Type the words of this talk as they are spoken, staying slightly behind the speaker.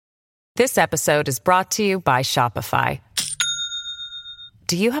This episode is brought to you by Shopify.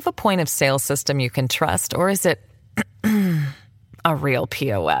 Do you have a point of sale system you can trust, or is it a real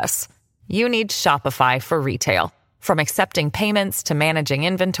POS? You need Shopify for retail. From accepting payments to managing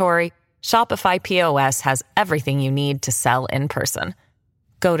inventory, Shopify POS has everything you need to sell in person.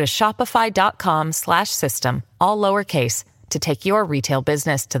 Go to shopify.com/system, all lowercase, to take your retail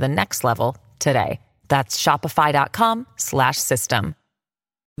business to the next level today. That's shopify.com/system.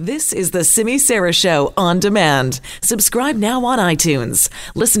 This is the Simi Sara Show on demand. Subscribe now on iTunes.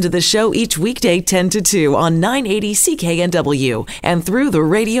 Listen to the show each weekday 10 to 2 on 980 CKNW and through the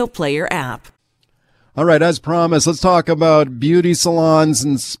Radio Player app. All right, as promised, let's talk about beauty salons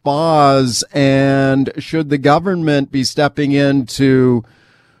and spas, and should the government be stepping in to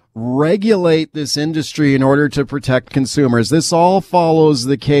regulate this industry in order to protect consumers? This all follows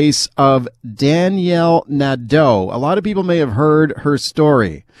the case of Danielle Nadeau. A lot of people may have heard her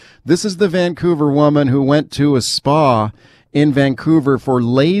story. This is the Vancouver woman who went to a spa in Vancouver for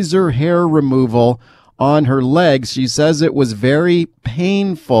laser hair removal on her legs. She says it was very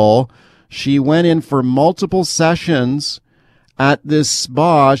painful. She went in for multiple sessions at this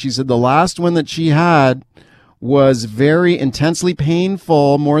spa. She said the last one that she had was very intensely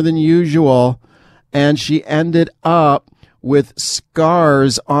painful, more than usual, and she ended up with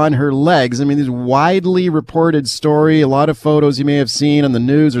scars on her legs. I mean, this widely reported story, a lot of photos you may have seen on the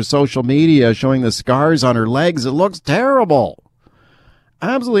news or social media showing the scars on her legs. It looks terrible.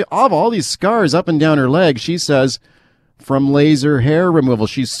 Absolutely awful. All these scars up and down her legs, she says, from laser hair removal.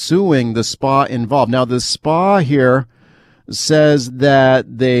 She's suing the spa involved. Now, the spa here says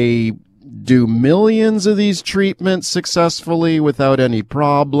that they do millions of these treatments successfully without any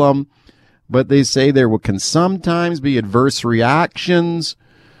problem, but they say there can sometimes be adverse reactions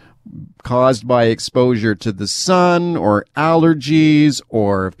caused by exposure to the sun or allergies,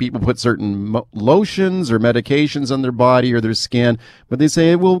 or if people put certain lotions or medications on their body or their skin, but they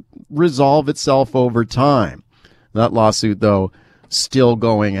say it will resolve itself over time. That lawsuit, though, still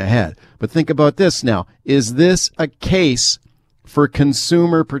going ahead. But think about this now. Is this a case for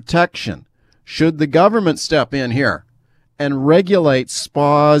consumer protection? Should the government step in here and regulate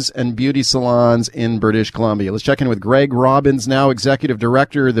spas and beauty salons in British Columbia? Let's check in with Greg Robbins, now Executive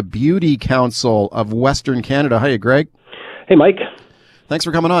Director of the Beauty Council of Western Canada. Hiya, Greg. Hey, Mike. Thanks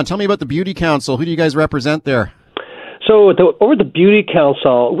for coming on. Tell me about the Beauty Council. Who do you guys represent there? So over the Beauty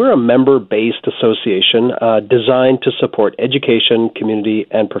Council, we're a member-based association designed to support education, community,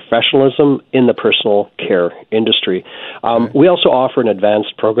 and professionalism in the personal care industry. We also offer an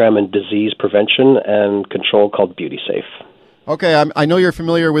advanced program in disease prevention and control called Beauty Safe. Okay, I know you're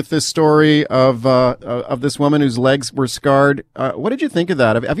familiar with this story of this woman whose legs were scarred. What did you think of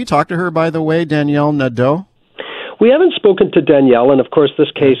that? Have you talked to her, by the way, Danielle Nadeau? We haven't spoken to Danielle, and of course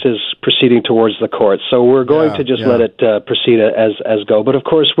this case is proceeding towards the court, so we're going to just let it proceed as go. But of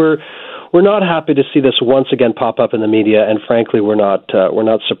course we're not happy to see this once again pop up in the media, and frankly we're not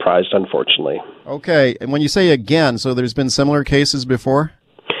surprised, unfortunately. Okay, and when you say again, so there's been similar cases before?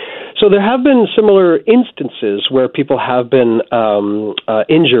 So there have been similar instances where people have been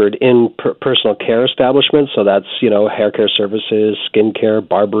injured in personal care establishments. So that's, hair care services, skin care,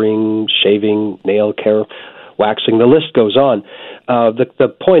 barbering, shaving, nail care, waxing. The list goes on. The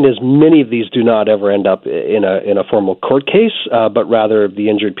point is, many of these do not ever end up in a formal court case, but rather the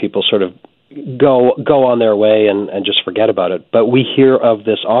injured people sort of go on their way and just forget about it. But we hear of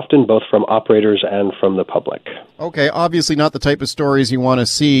this often, both from operators and from the public. Okay, obviously not the type of stories you want to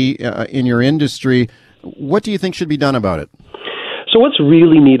see in your industry. What do you think should be done about it? So what's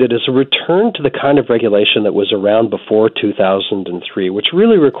really needed is a return to the kind of regulation that was around before 2003, which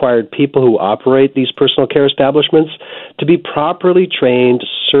really required people who operate these personal care establishments to be properly trained,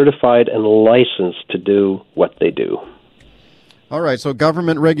 certified, and licensed to do what they do. All right, so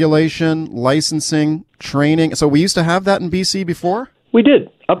government regulation, licensing, training. So we used to have that in BC before? We did,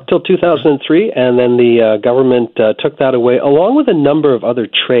 up till 2003, and then the government took that away, along with a number of other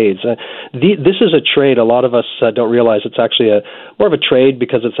trades. This is a trade a lot of us don't realize. It's actually more of a trade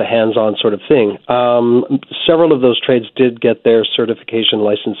because it's a hands-on sort of thing. Several of those trades did get their certification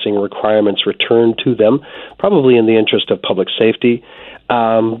licensing requirements returned to them, probably in the interest of public safety.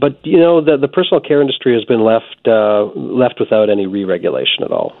 But, the personal care industry has been left without any re-regulation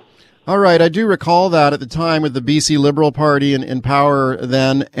at all. All right, I do recall that at the time with the BC Liberal Party in power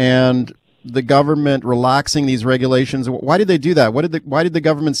then, and the government relaxing these regulations. Why did they do that? Why did the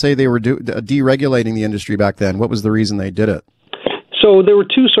government say they were deregulating the industry back then? What was the reason they did it? So there were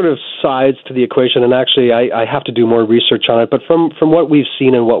two sort of sides to the equation, and actually I have to do more research on it. But from what we've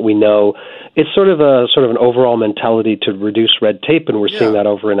seen and what we know, it's sort of an overall mentality to reduce red tape, and we're seeing that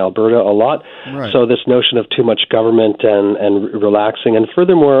over in Alberta a lot. Right. So this notion of too much government and relaxing, and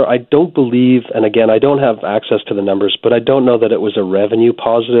furthermore, I don't believe, and again, I don't have access to the numbers, but I don't know that it was a revenue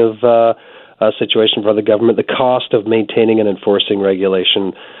positive situation for the government. The cost of maintaining and enforcing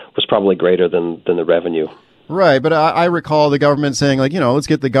regulation was probably greater than the revenue. Right, but I recall the government saying, like, let's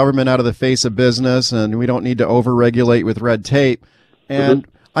get the government out of the face of business, and we don't need to over-regulate with red tape. And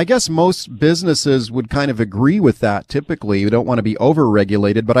I guess most businesses would kind of agree with that. Typically, you don't want to be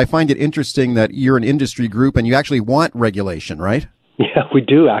over-regulated, but I find it interesting that you're an industry group and you actually want regulation, right? Yeah, we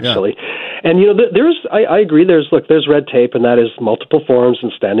do, actually. Yeah. And, I agree, there's red tape, and that is multiple forms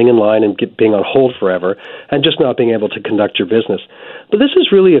and standing in line and being on hold forever and just not being able to conduct your business. But this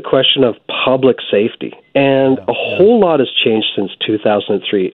is really a question of public safety, and a whole lot has changed since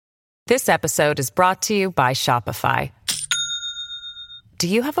 2003. This episode is brought to you by Shopify. Do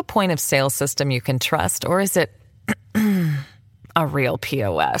you have a point of sale system you can trust, or is it a real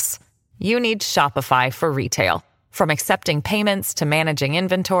POS? You need Shopify for retail. From accepting payments to managing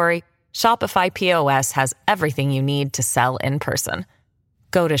inventory, Shopify POS has everything you need to sell in person.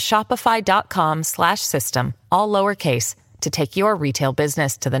 Go to shopify.com/system, all lowercase, to take your retail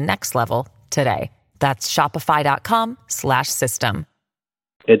business to the next level today. That's shopify.com/system.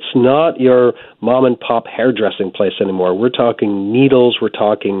 It's not your mom and pop hairdressing place anymore. We're talking needles. We're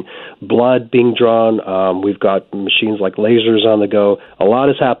talking blood being drawn. We've got machines like lasers on the go. A lot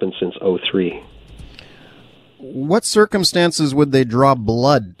has happened since 2003. What circumstances would they draw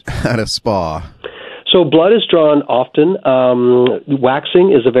blood at a spa? So blood is drawn often.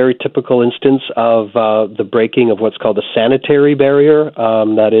 Waxing is a very typical instance of the breaking of what's called the sanitary barrier.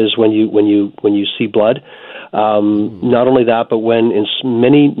 That is when you see blood. Not only that, but when in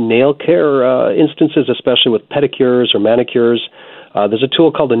many nail care instances, especially with pedicures or manicures, there's a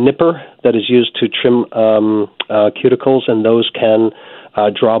tool called a nipper that is used to trim cuticles, and those can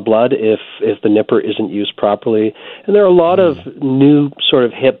draw blood if the nipper isn't used properly. And there are a lot of new sort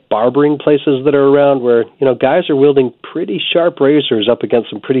of hip barbering places that are around where, guys are wielding pretty sharp razors up against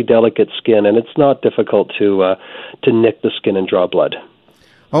some pretty delicate skin, and it's not difficult to nick the skin and draw blood.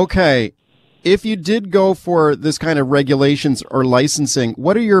 Okay. If you did go for this kind of regulations or licensing,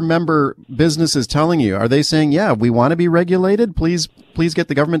 what are your member businesses telling you? Are they saying, yeah, we want to be regulated? Please get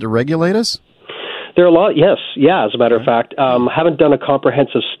the government to regulate us? There are a lot, yes. Yeah, as a matter of fact. Haven't done a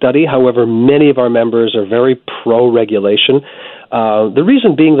comprehensive study. However, many of our members are very pro-regulation. The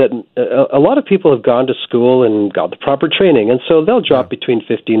reason being that a lot of people have gone to school and got the proper training, and so they'll drop between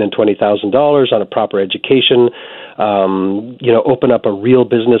 $15,000 and $20,000 on a proper education, open up a real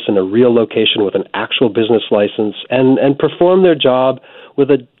business in a real location with an actual business license, and perform their job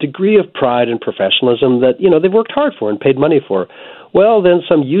with a degree of pride and professionalism that, they've worked hard for and paid money for. Well, then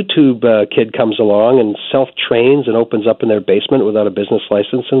some YouTube kid comes along and self-trains and opens up in their basement without a business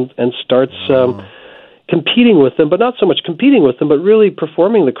license and starts competing with them, but not so much competing with them, but really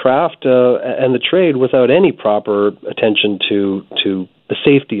performing the craft and the trade without any proper attention to the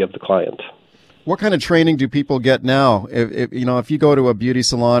safety of the client. What kind of training do people get now? If you go to a beauty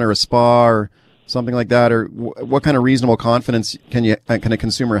salon or a spa or something like that, or what kind of reasonable confidence can a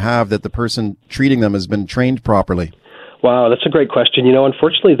consumer have that the person treating them has been trained properly? Wow, that's a great question.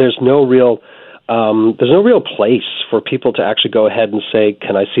 Unfortunately, there's no real place for people to actually go ahead and say,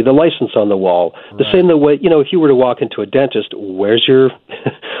 "Can I see the license on the wall?" Right. The same way, if you were to walk into a dentist, where's your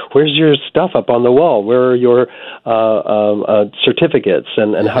stuff up on the wall? Where are your certificates?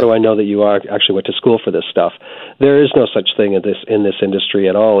 And how do I know that you actually went to school for this stuff? There is no such thing in this industry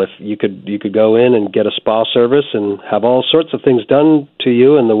at all. If you could go in and get a spa service and have all sorts of things done to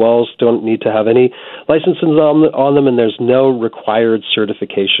you, and the walls don't need to have any licenses on them, and there's no required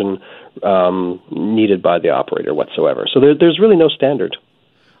certification needed by the operator whatsoever. So there's really no standard.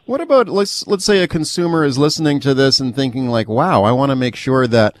 What about, let's say a consumer is listening to this and thinking like, wow, I want to make sure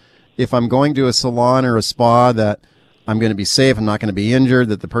that if I'm going to a salon or a spa that I'm going to be safe, I'm not going to be injured,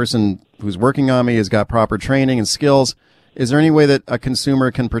 that the person who's working on me has got proper training and skills. Is there any way that a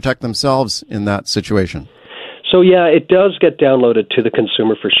consumer can protect themselves in that situation? So, yeah, it does get downloaded to the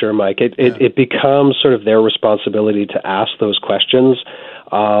consumer for sure, Mike. It becomes sort of their responsibility to ask those questions.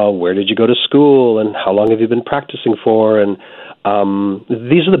 Where did you go to school, and how long have you been practicing for? And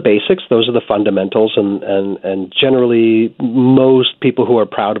these are the basics. Those are the fundamentals. And generally, most people who are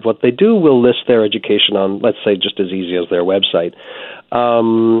proud of what they do will list their education on, let's say, just as easy as their website.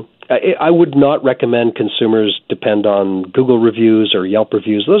 I would not recommend consumers depend on Google reviews or Yelp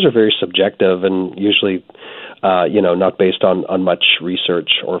reviews. Those are very subjective and usually not based on much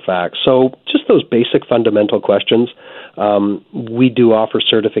research or facts. So just those basic fundamental questions. We do offer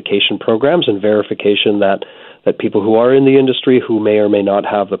certification programs and verification that people who are in the industry who may or may not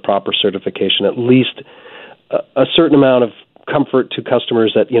have the proper certification, at least a certain amount of comfort to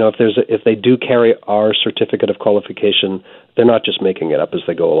customers that, if they do carry our certificate of qualification, they're not just making it up as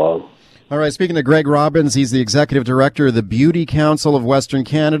they go along. All right, speaking to Greg Robbins, he's the executive director of the Beauty Council of Western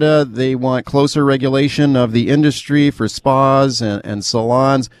Canada. They want closer regulation of the industry for spas and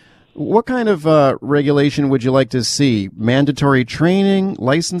salons. What kind of regulation would you like to see? Mandatory training,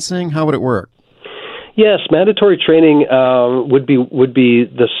 licensing? How would it work? Yes, mandatory training would be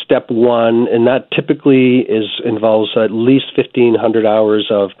the step one, and that typically involves at least 1,500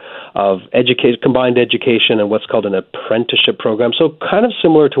 hours of combined education and what's called an apprenticeship program. So kind of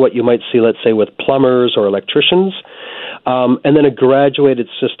similar to what you might see, let's say, with plumbers or electricians, and then a graduated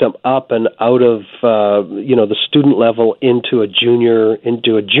system up and out of the student level into a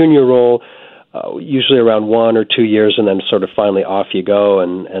junior role. Usually around 1 or 2 years, and then sort of finally off you go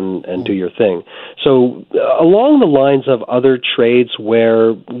and do your thing. So along the lines of other trades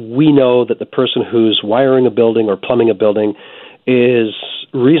where we know that the person who's wiring a building or plumbing a building is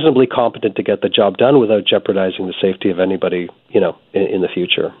reasonably competent to get the job done without jeopardizing the safety of anybody, in the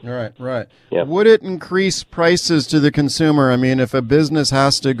future. Right. Yeah. Would it increase prices to the consumer? I mean, if a business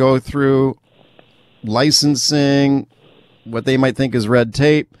has to go through licensing, what they might think is red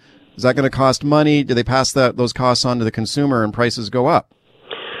tape, is that going to cost money? Do they pass those costs on to the consumer and prices go up?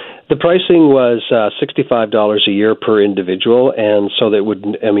 The pricing was $65 a year per individual, and so that would,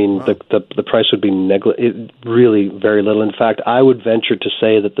 the price would be really very little. In fact, I would venture to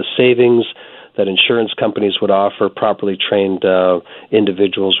say that the savings that insurance companies would offer properly trained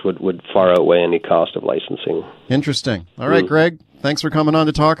individuals would far outweigh any cost of licensing. Interesting. All right, Greg, thanks for coming on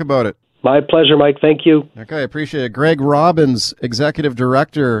to talk about it. My pleasure, Mike. Thank you. Okay, I appreciate it. Greg Robbins, Executive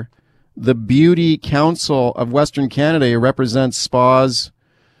Director, the Beauty Council of Western Canada. He represents spas,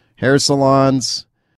 hair salons,